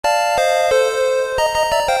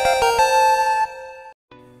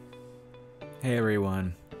Hey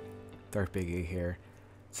everyone, Dark Biggie here.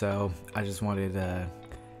 So I just wanted to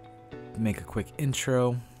make a quick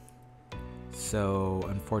intro. So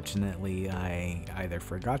unfortunately I either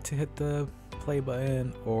forgot to hit the play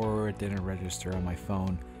button or it didn't register on my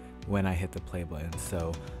phone when I hit the play button.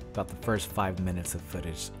 So about the first 5 minutes of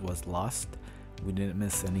footage was lost. We didn't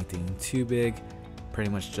miss anything too big,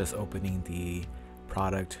 pretty much just opening the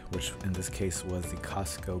product, which in this case was the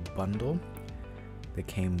Costco bundle. That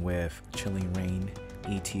came with Chilling Reign,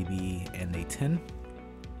 ETB, and a tin.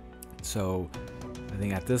 So I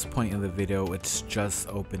think at this point in the video, it's just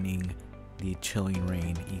opening the Chilling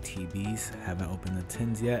Reign ETBs. Haven't opened the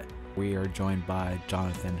tins yet. We are joined by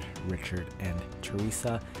Jonathan, Richard, and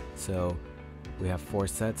Teresa. So we have 4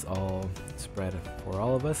 sets all spread for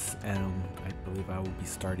all of us, and I believe I will be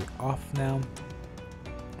starting off now.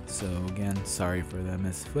 So again, sorry for the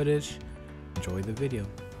missed footage. Enjoy the video.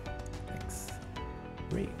 Thanks.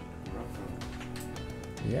 Great.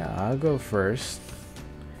 Yeah, I'll go first.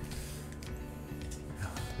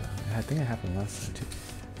 I think it happened last time too.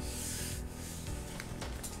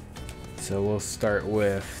 So we'll start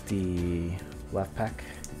with the left pack,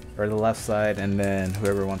 or the left side, and then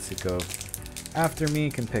whoever wants to go after me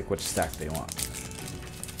can pick which stack they want.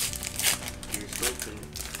 You're still can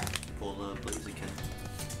pull the blaze again.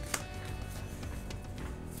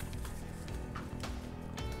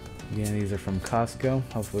 Again, these are from Costco.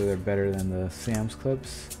 Hopefully they're better than the Sam's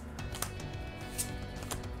Clubs,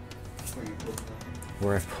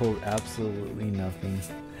 where I pulled absolutely nothing.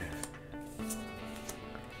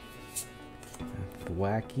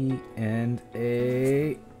 Wacky and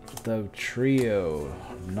the trio,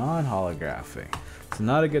 non-holographic. It's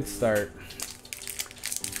not a good start.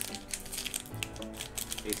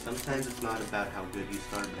 Hey, sometimes it's not about how good you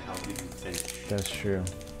start, but how good you finish. That's true.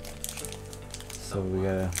 So we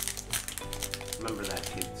gotta remember that,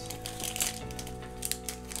 kids.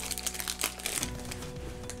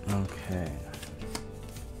 Okay.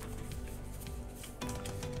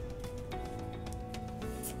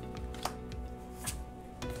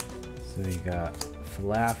 So you got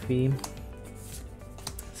Flaffy,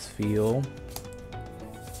 Sfeel,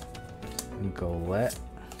 Golette.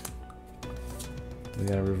 We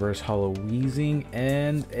got a reverse hollow Wheezing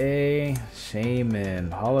and a Shaman,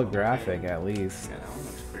 holographic at least. Yeah, that one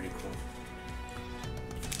looks pretty cool.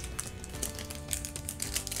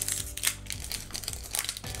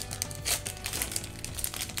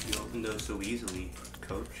 You opened those so easily,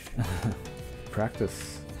 coach.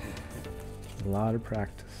 Practice. A lot of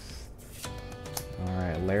practice.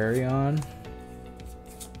 Alright, Larion.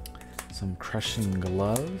 Some Crushing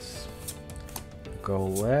Gloves.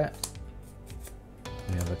 Golette.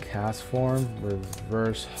 We have a cast form.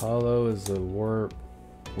 Reverse hollow is the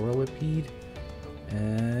Whirlipede.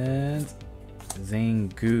 And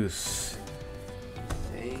Zangoose.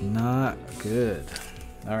 Not good.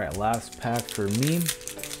 Alright, last pack for me.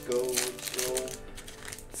 Let's go, let's go.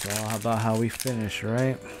 It's all about how we finish,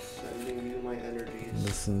 right? Sending you my energies.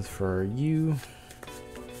 This is for you.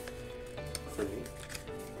 For me?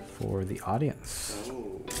 For the audience.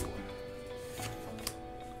 Oh.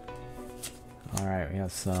 Alright, we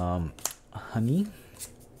have some honey.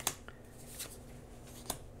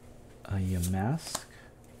 A mask.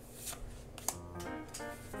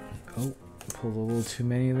 Oh, pulled a little too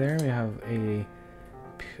many there. We have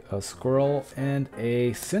a squirrel and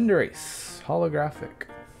a Cinderace holographic.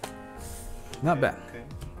 Not bad. Okay.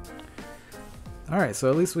 Alright, so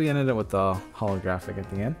at least we ended up with the holographic at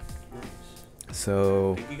the end. Nice.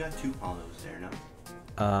 So I think you got 2 hollows there, no?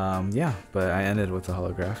 yeah, but I ended with the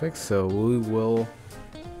holographic, so we will.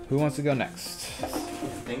 Who wants to go next? I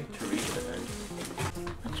think Teresa then.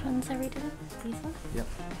 Which ones are we doing? These ones? Yep.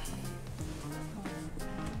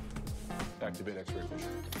 Activate X-ray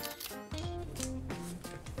vision.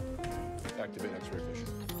 Activate X-ray vision.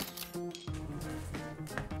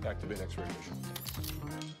 Activate X-ray vision.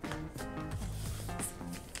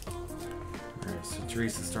 Alright, so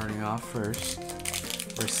Teresa starting off first,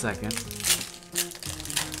 or second.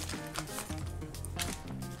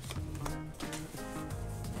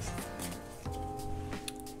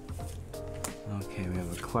 Okay, we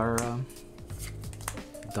have a Clara,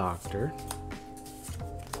 Doctor,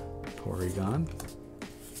 Porygon,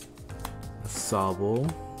 a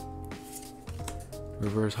Sobble,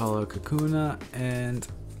 Reverse Hollow Kakuna, and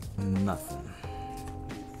nothing.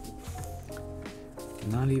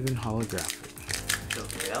 Not even holographic. So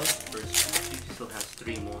Real first, she still has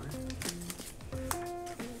 3 more.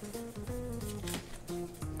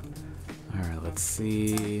 Alright, let's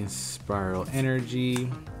see. Spiral Energy,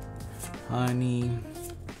 Honey,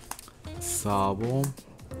 Sobble,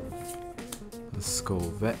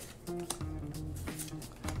 Skolvet,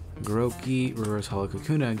 Groki, Reverse Hollow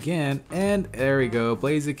Kakuna again, and there we go,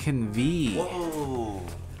 Blaziken V. Whoa!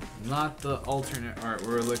 Not the alternate art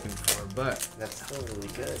we were looking for, but That's still really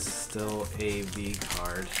good. it's still a V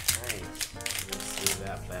card. Nice. Let's see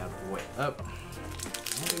that bad boy up. I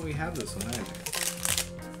don't think we have this one either.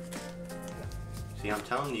 See, I'm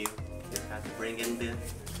telling you, you have to bring in the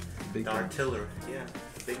Big gun. artillery. Yeah,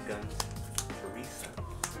 the big guns for reset.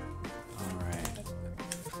 Alright.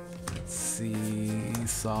 Let's see.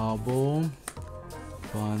 Sobble.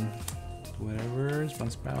 Bun. Whatever.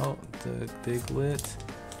 Spout. The Diglett.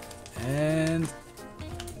 And.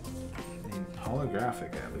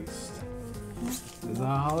 Holographic at least. Is that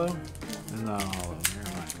hollow? It's not hollow.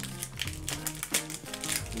 Never mind.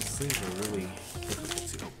 These sleeves are really difficult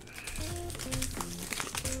to open.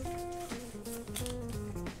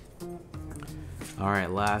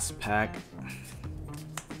 Alright, last pack.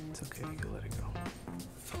 It's okay, you can let it go.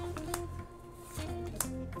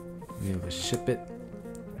 We have a Ship It,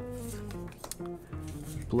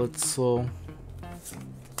 Blitzel,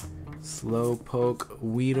 Slowpoke,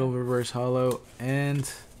 Weedle Reverse Hollow,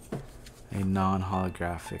 and a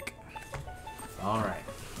non-holographic. Alright.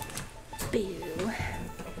 Boo.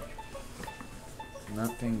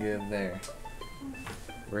 Nothing good there.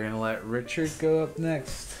 We're gonna let Richard go up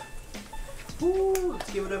next. Woo!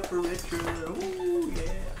 Let's give it up for Richard. Ooh,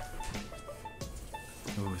 yeah.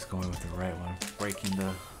 Oh, he's going with the right one. Breaking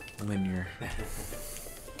the linear.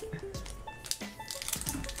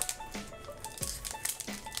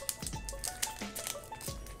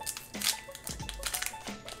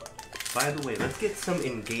 By the way, let's get some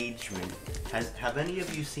engagement. Have any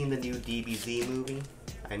of you seen the new DBZ movie?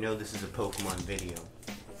 I know this is a Pokemon video,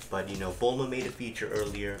 but you know, Bulma made a feature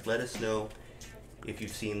earlier. Let us know if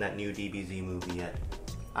you've seen that new DBZ movie yet.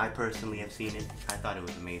 I personally have seen it. I thought it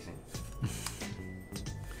was amazing.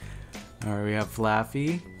 Alright, we have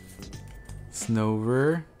Flaffy,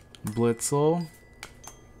 Snover, Blitzel,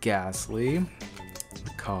 Ghastly,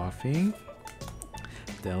 Coughing,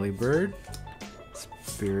 Delibird,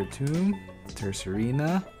 Spiritomb,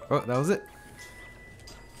 Tercerina. Oh, that was it.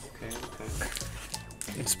 Okay.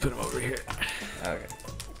 Let's put him over here. Okay.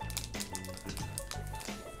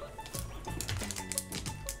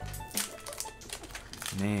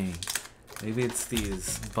 Man, maybe it's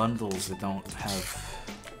these bundles that don't have,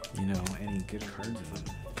 you know, any good cards in them.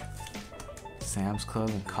 Sam's Club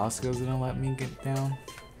and Costco's gonna let me get down.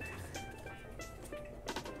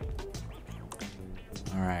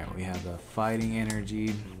 Alright, we have the Fighting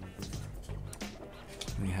Energy.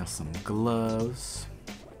 We have some gloves.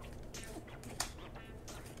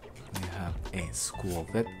 We have a School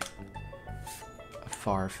Vip. A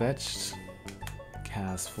Farfetch'd.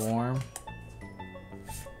 Cast Form.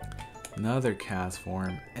 Another Cast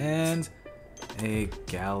Form. And a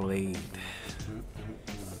Gallade.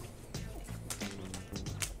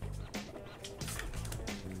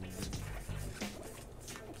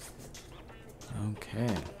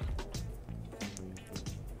 Okay.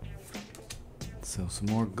 So some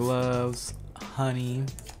more gloves, honey.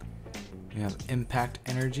 We have Impact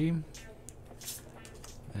Energy.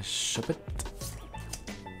 A Ship It.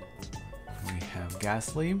 We have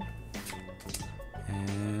Ghastly.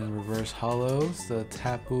 And Reverse Hollows, the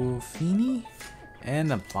Tapu Fini.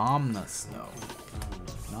 And a Bombna Snow.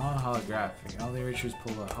 Not holographic. I don't think Richard's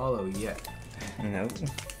pulled a hollow yet. Nope.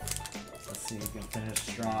 Let's see if we can finish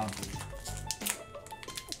strong.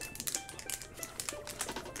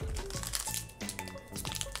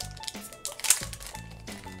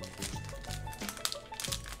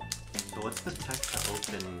 So what's the tech to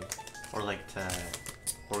open, or like to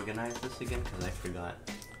organize this again? Because I forgot.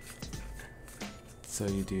 So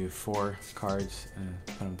you do 4 cards and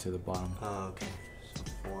put them to the bottom. Oh, okay. So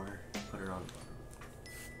 4. Put it on.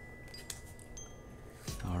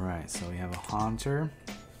 Alright, so we have a Haunter,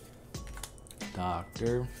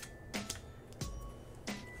 Doctor,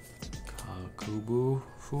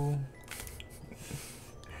 Kakubufu,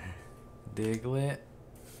 Diglett,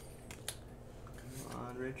 Come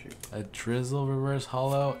on, Richard. a Drizzle Reverse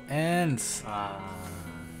Hollow, and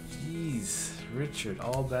jeez, Richard,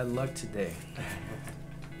 all bad luck today.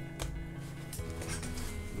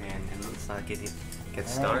 Man, and let's not get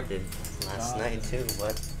started. Last night too,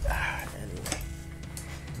 but anyway.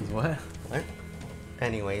 What? What?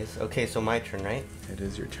 Anyways, okay, so my turn, right? It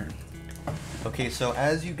is your turn. Okay, so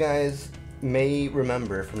as you guys may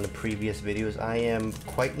remember from the previous videos, I am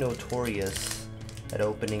quite notorious at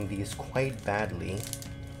opening these quite badly.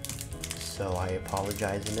 So I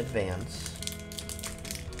apologize in advance.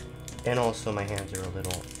 And also my hands are a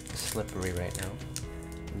little slippery right now.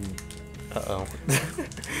 Uh-oh.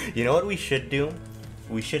 You know what we should do?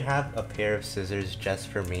 We should have a pair of scissors just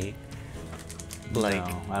for me. Like,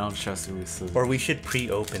 no, I don't trust you with scissors. or we should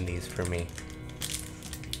pre-open these for me.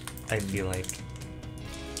 I feel like.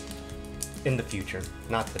 In the future.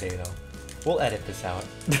 Not today though. We'll edit this out.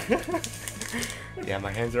 Yeah,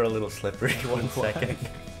 my hands are a little slippery. One second.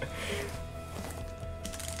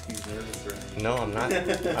 He's nervous, right? No, I'm not.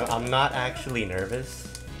 I'm not actually nervous.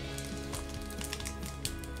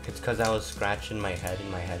 It's because I was scratching my head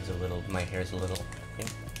and my hair's a little. Yeah.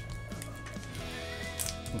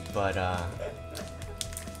 But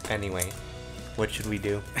anyway, what should we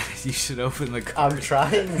do? You should open the card. I'm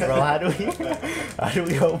trying, bro. How do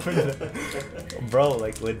we open it? Bro,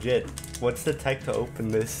 like legit. What's the tech to open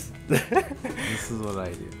this? This is what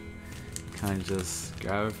I do. Kind of just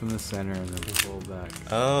grab it from the center and then pull back.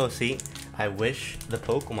 Oh, see, I wish the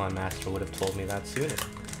Pokemon Master would have told me that sooner.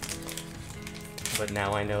 But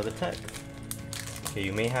now I know the tech. Okay,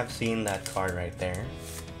 you may have seen that card right there.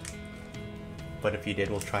 But if you did,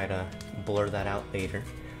 we'll try to blur that out later.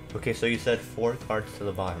 Okay, so you said 4 cards to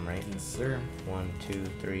the bottom, right? Yes, sir. 1, 2,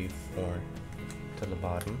 3, 4 to the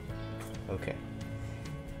bottom. Okay.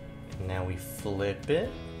 Now we flip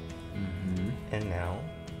it. And now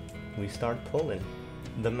we start pulling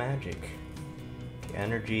the magic.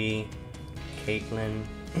 Energy, Caitlyn,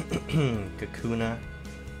 Kakuna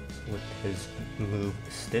with his move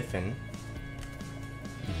Stiffen.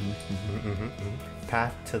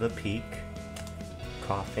 Path to the Peak,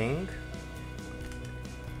 Coughing,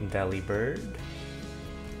 Delibird,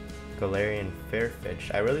 Galarian Fairfish.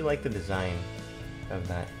 I really like the design of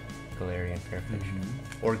that Galarian Fairfish.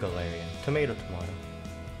 Or Galarian. Tomato.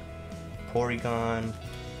 Porygon,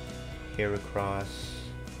 Heracross,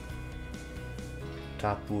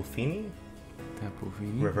 Tapu Fini,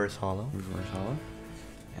 Reverse Hollow. Reverse Hollow.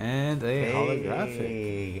 And a holographic.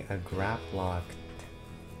 Hey, a Graplock.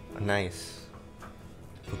 Nice.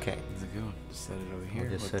 Okay. That's a good one. Just set it over here.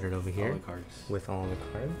 We'll just with set it over all here the cards. with all the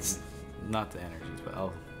cards. Not the energies, but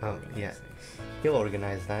I'll Oh, organize yeah. these. He'll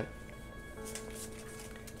organize that.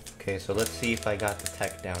 Okay, so let's see if I got the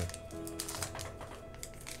tech down.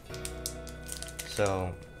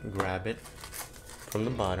 So, grab it from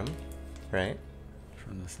the bottom, right?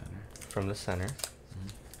 From the center. From the center.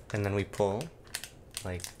 And then we pull,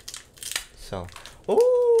 like so.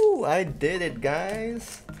 Oh, I did it,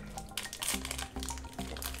 guys!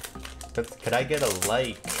 Could I get a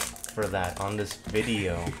like for that on this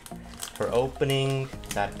video? For opening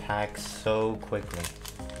that pack so quickly.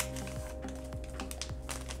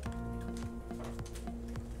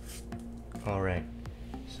 Alright.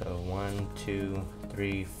 So 1, 2,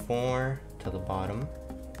 3, 4 to the bottom.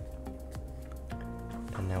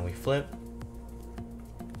 And now we flip.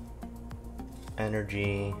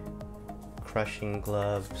 Energy, Crushing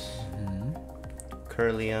Gloves,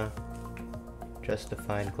 Curlia,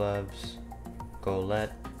 Justified Gloves,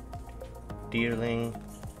 Golett, Deerling,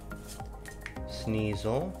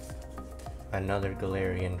 Sneasel, another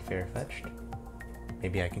Galarian Fairfetch'd.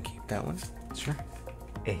 Maybe I can keep that one. Sure.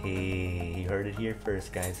 Hey, you heard it here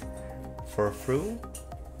first, guys. Furfrou,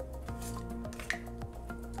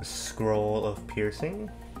 Scroll of Piercing.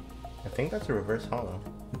 I think that's a reverse hollow.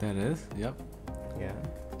 That is. Yep. Yeah.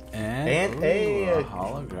 And ooh, hey, a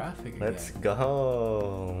holographic. Let's again.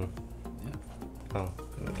 go. Yep. Oh,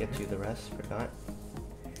 let me get you the rest. Forgot.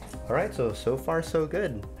 Alright, so far so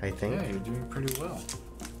good, I think. Yeah, you're doing pretty well.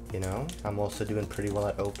 You know, I'm also doing pretty well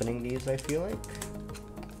at opening these, I feel like.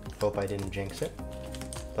 Hope I didn't jinx it.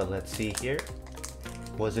 But let's see here.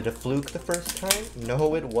 Was it a fluke the first time?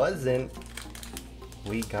 No, it wasn't.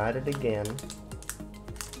 We got it again.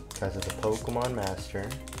 Because of the Pokemon Master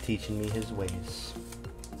teaching me his ways.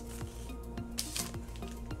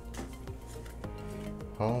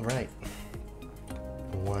 Alright.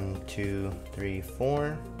 1, 2, 3,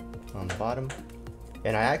 4 on the bottom.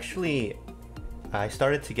 And I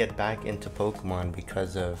started to get back into Pokemon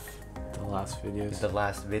because of The last videos. the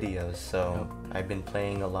last videos, so I've been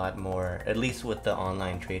playing a lot more, at least with the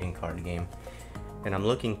online trading card game. And I'm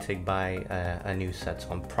looking to buy a new set,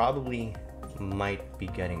 so I'm probably might be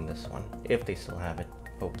getting this one, if they still have it,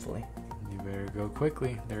 hopefully. You better go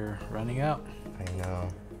quickly. They're running out. I know.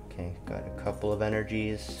 Okay, got a couple of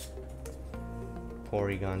energies.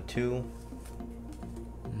 Porygon 2.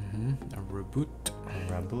 A reboot.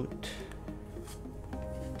 Raboot.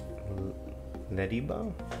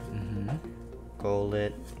 Lediba.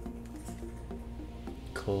 Golett.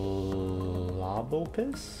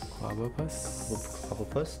 Clobopus?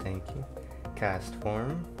 Clobopus, thank you. Cast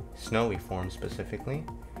form. Snowy form specifically.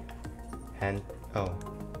 And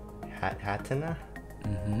Hatenna?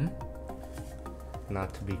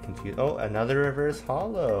 Not to be confused. Oh, another reverse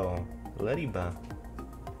hollow. Lediba.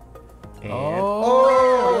 And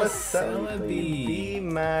Oh, a Celebi. B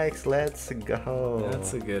Max. Let's go.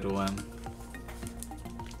 That's a good one.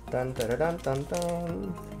 Dun dun dun dun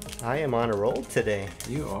dun. I am on a roll today.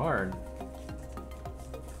 You are.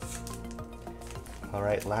 All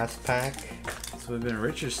right, last pack. This would have been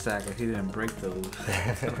Richard's stack if he didn't break those.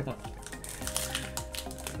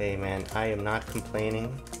 Hey man, I am not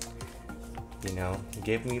complaining. You know,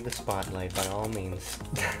 give me the spotlight by all means.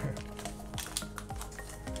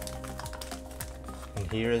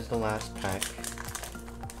 And here is the last pack.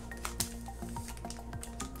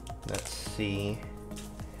 Let's see.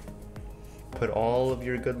 Put all of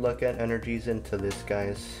your good luck and energies into this,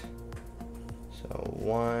 guys. So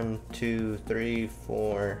 1, 2, 3,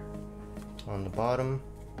 4 on the bottom.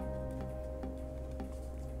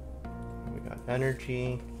 We got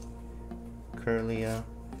energy, Curlia,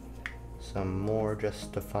 some more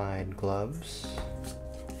justified gloves,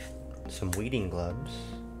 some weeding gloves,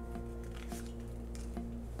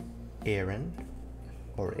 Aaron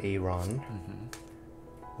or Aaron,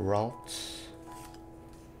 Ralts,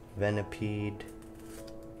 Venipede,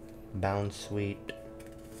 Bounsweet,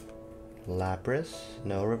 Lapras,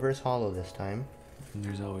 no reverse holo this time.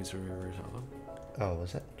 There's always a reverse holo. Oh,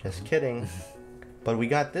 was it? Just kidding. But we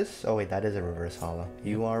got this. Oh wait, that is a reverse holo.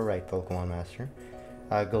 You are right, Pokemon Master.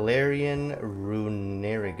 Galarian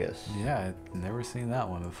Runerigus. Yeah, I've never seen that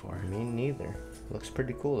one before. Me neither. Looks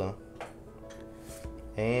pretty cool though.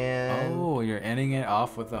 And Oh, you're ending it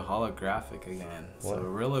off with a holographic again. What? So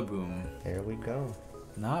Rillaboom. there we go.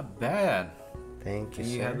 Not bad. Thank you,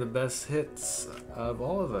 You sir. had the best hits of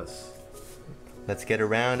all of us. Let's get a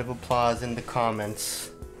round of applause in the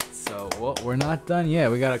comments. So, well, we're not done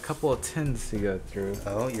yet. We got a couple of tins to go through.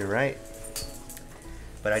 Oh, you're right.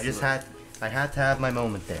 But I had to have my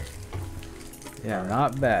moment there. Yeah,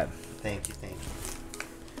 not bad. Thank you, thank you.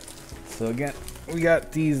 So again, we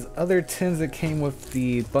got these other tins that came with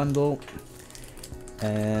the bundle.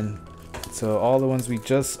 And so all the ones we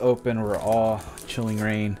just opened were all Chilling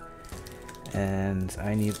Rain. And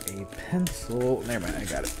I need a pencil. Never mind, I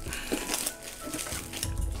got it.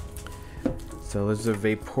 So there's a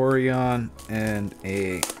Vaporeon and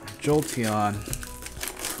a Jolteon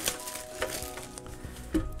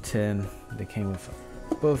tin. They came with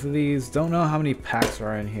both of these. Don't know how many packs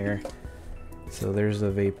are in here. So there's a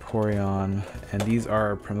Vaporeon, and these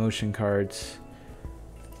are promotion cards.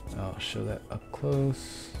 I'll show that up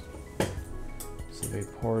close. It's a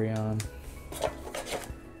Vaporeon.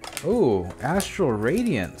 Oh, Astral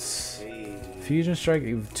Radiance. Fusion Strike,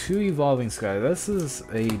 2 Evolving Sky. This is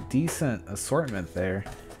a decent assortment there.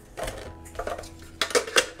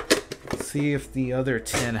 Let's see if the other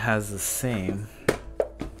tin has the same.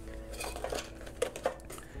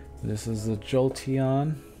 This is the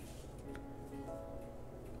Jolteon.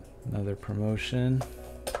 Another promotion.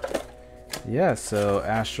 Yeah, so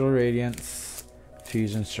Astral Radiance,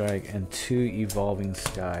 Fusion Strike, and 2 Evolving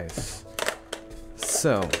Skies.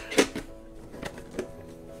 So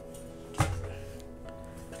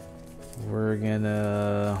we're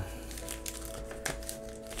gonna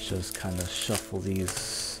just kind of shuffle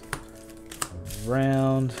these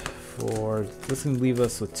around for this can leave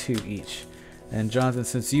us with 2 each. And Jonathan,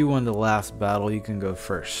 since you won the last battle, you can go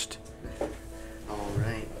first.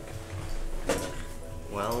 Alright.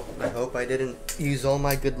 Well, I hope I didn't use all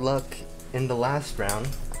my good luck in the last round.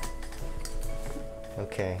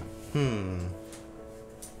 Okay. I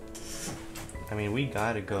mean, we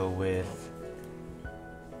gotta go with...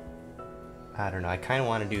 I don't know, I kinda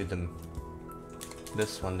wanna do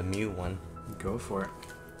this one, the Mew one. Go for it.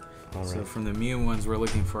 Alright. So from the Mew ones, we're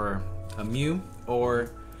looking for a Mew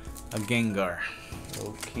or a Gengar.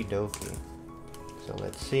 Okie dokie. So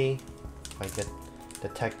let's see if I get the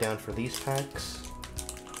tech down for these packs.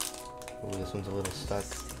 Oh, this one's a little stuck.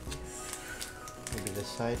 Maybe this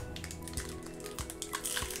side.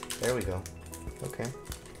 There we go. Okay.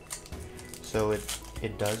 So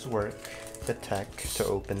it does work, the tech, to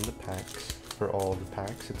open the packs. For all the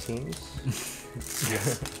packs, it seems.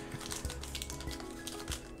 Yes.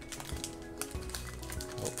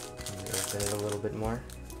 Oh, let me open it a little bit more.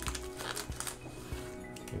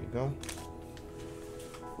 Here we go.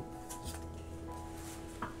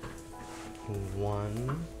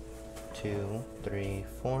 1, 2, 3,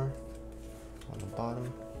 4 on the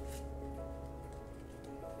bottom.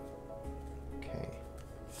 Okay.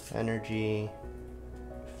 Energy,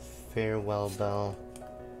 Farewell Bell,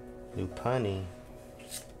 Lupani,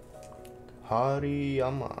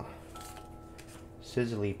 Hariyama,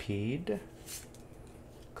 Sizzlypede,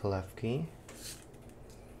 Klefki,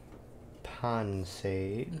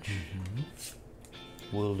 Pansage,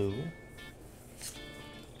 Wooloo,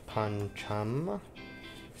 Pancham,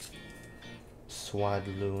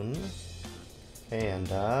 Swadloon,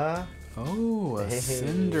 and Oh, a Hey.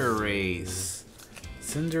 Cinderace.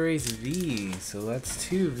 Cinderace V. So that's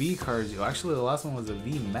 2 V cards. Well, actually, the last one was a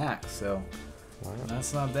V Max, so wow.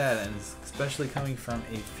 that's not bad. And especially coming from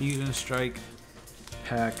a Fusion Strike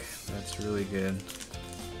pack, that's really good.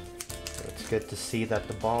 It's good to see that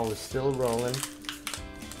the ball is still rolling.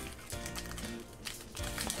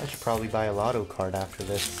 I should probably buy a lotto card after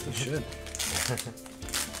this. You should.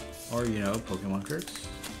 Or, you know, Pokemon cards.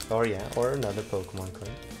 Or yeah, or another Pokemon card.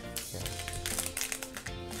 Yeah.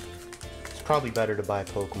 It's probably better to buy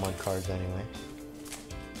Pokemon cards anyway.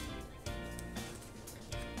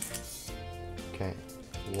 Okay.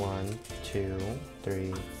 1, 2,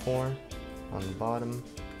 3, 4 on the bottom.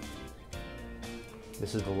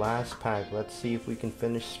 This is the last pack. Let's see if we can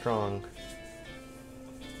finish strong.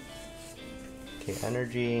 Okay,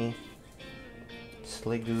 Energy,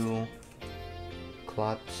 Sliggoo,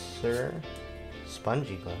 Klotzer,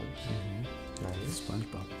 Spongy Gloves. Nice.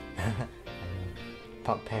 SpongeBob.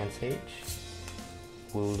 Pump Pansage,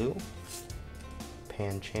 Wooloo,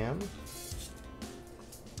 Pancham,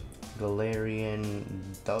 Galarian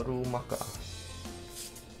Darumaka,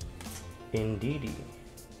 Indeedee,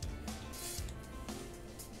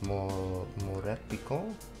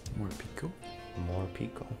 Morpeko, Morpeko.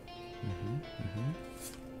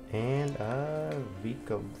 and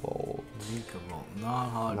Vikavolt. Vikavolt.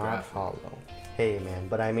 Not Non-holographic. hollow. Hey man,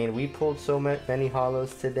 but I mean, we pulled so many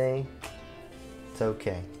hollows today. It's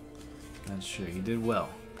okay. That's true. You did well.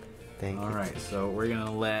 Thank you. Alright, so we're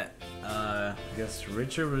gonna let I guess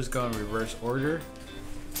Richard was going reverse order.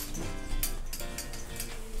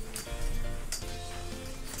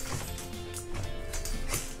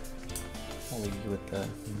 I'll leave you with the.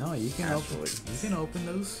 No, you can open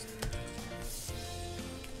those.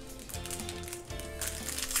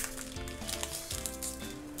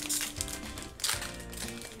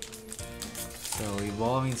 So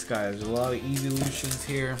Evolving Skies, there's a lot of evolutions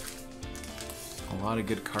here. A lot of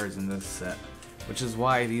good cards in this set, which is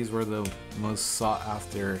why these were the most sought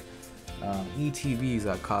after ETBs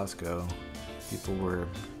at Costco. People were,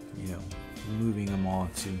 you know, moving them all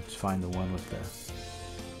to find the one with the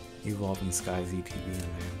Evolving Skies ETB in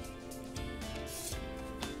there,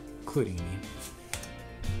 including me.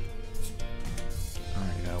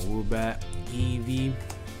 Alright, got a Woobat, Eevee.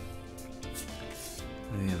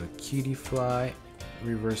 Then we have a Cutie Fly,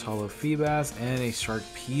 Reverse Hollow Feebas, and a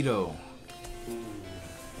Sharpedo.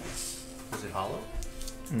 Is it hollow?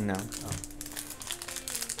 No.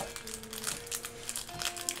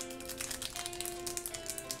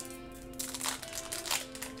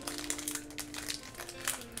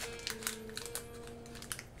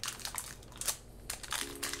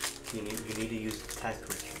 You need to use the tech,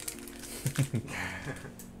 Richard.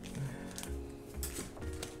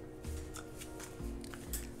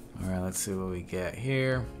 Alright, let's see what we get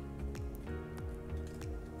here.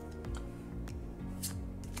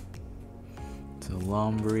 It's a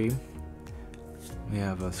Lombre. We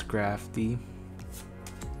have a Scrafty.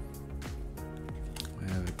 We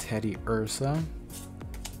have a Teddy Ursa.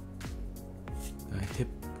 A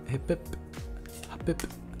Hippip.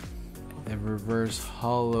 A Reverse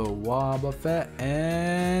Hollow Wobbuffet.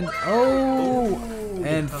 And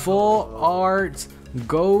and Full Art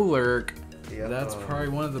Golurk. Yep. That's probably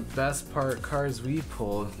one of the best cards we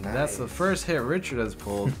pulled. That's the Nice. first hit Richard has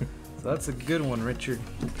pulled. So that's a good one, Richard.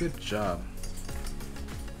 Good job.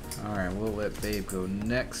 Alright, we'll let Babe go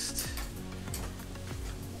next.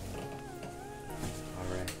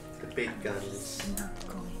 Alright, the big guns. Not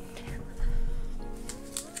going to.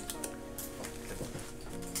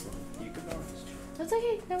 You can borrow this too. That's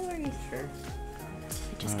okay, no worries. Sure.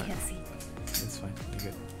 I just Alright. can't see. It's fine. You're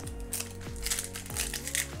good.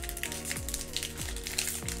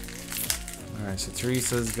 Alright, so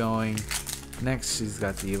Teresa's going next. She's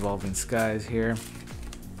got the Evolving Skies here.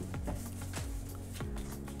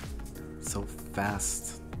 So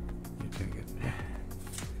fast. Okay, good.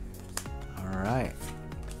 Alright.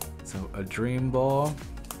 So a Dream Ball.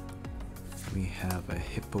 We have a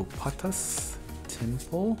Hippopotas,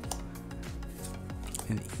 Temple,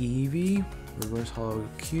 an Eevee, Reverse Hollow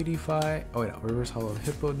Cutify, oh wait, no, Reverse Hollow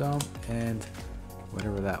Hippodump, and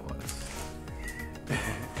whatever that was.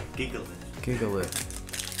 Gigalith. Gigalith.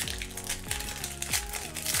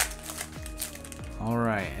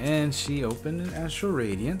 Alright, and she opened an Astral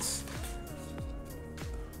Radiance.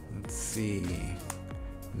 Let's see.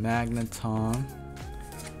 Magneton.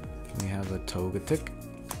 We have a Togetic.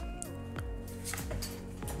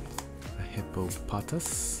 A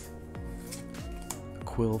Hippopotas. A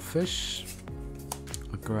Quillfish.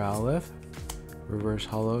 A Growlithe. Reverse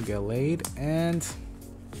Hollow Gallade. And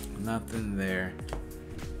Nothing there.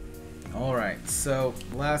 Alright, so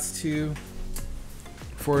last two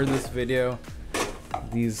for this video.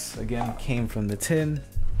 These again came from the tin.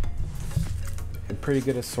 A pretty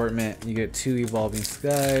good assortment. You get 2 Evolving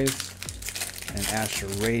Skies, an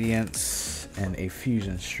Astral Radiance, and a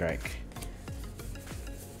Fusion Strike.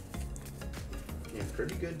 Yeah,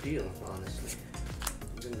 pretty good deal, honestly.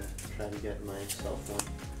 I'm gonna try to get myself one.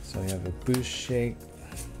 So we have a Boost Shake,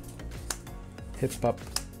 Hip Up,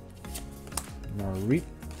 Mareep,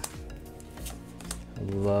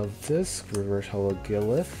 Love Disc, Reverse Holo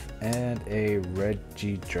Gilith, and a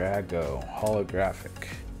Regidrago holographic.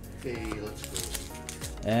 Okay, let's go.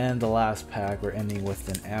 And the last pack, we're ending with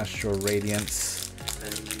an Astral Radiance.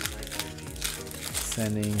 Sending you my energies.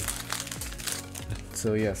 Sending.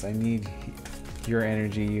 So yes, I need your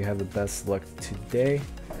energy. You have the best luck today.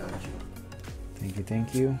 Got you. Thank you,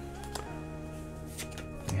 thank you.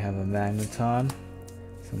 We have a Magneton,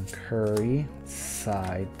 some Curry,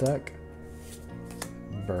 Psyduck,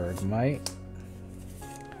 Bergmite,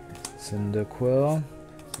 Cyndaquil,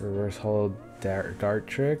 Reverse Holo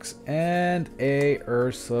Dartrix, and a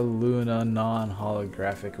Ursaluna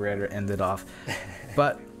non-holographic rare to end it off.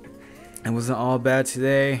 But it wasn't all bad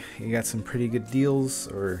today. You got some pretty good deals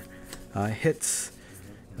or hits.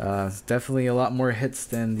 Definitely a lot more hits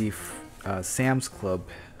than the Sam's Club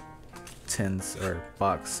tins or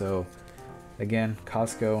box. So again,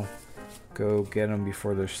 Costco, go get them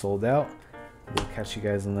before they're sold out. We'll catch you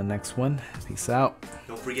guys on the next one. Peace out.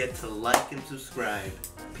 Don't forget to like and subscribe.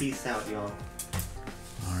 Peace out, y'all.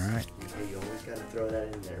 All right. Hey, you always gotta throw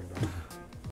that in there, bro.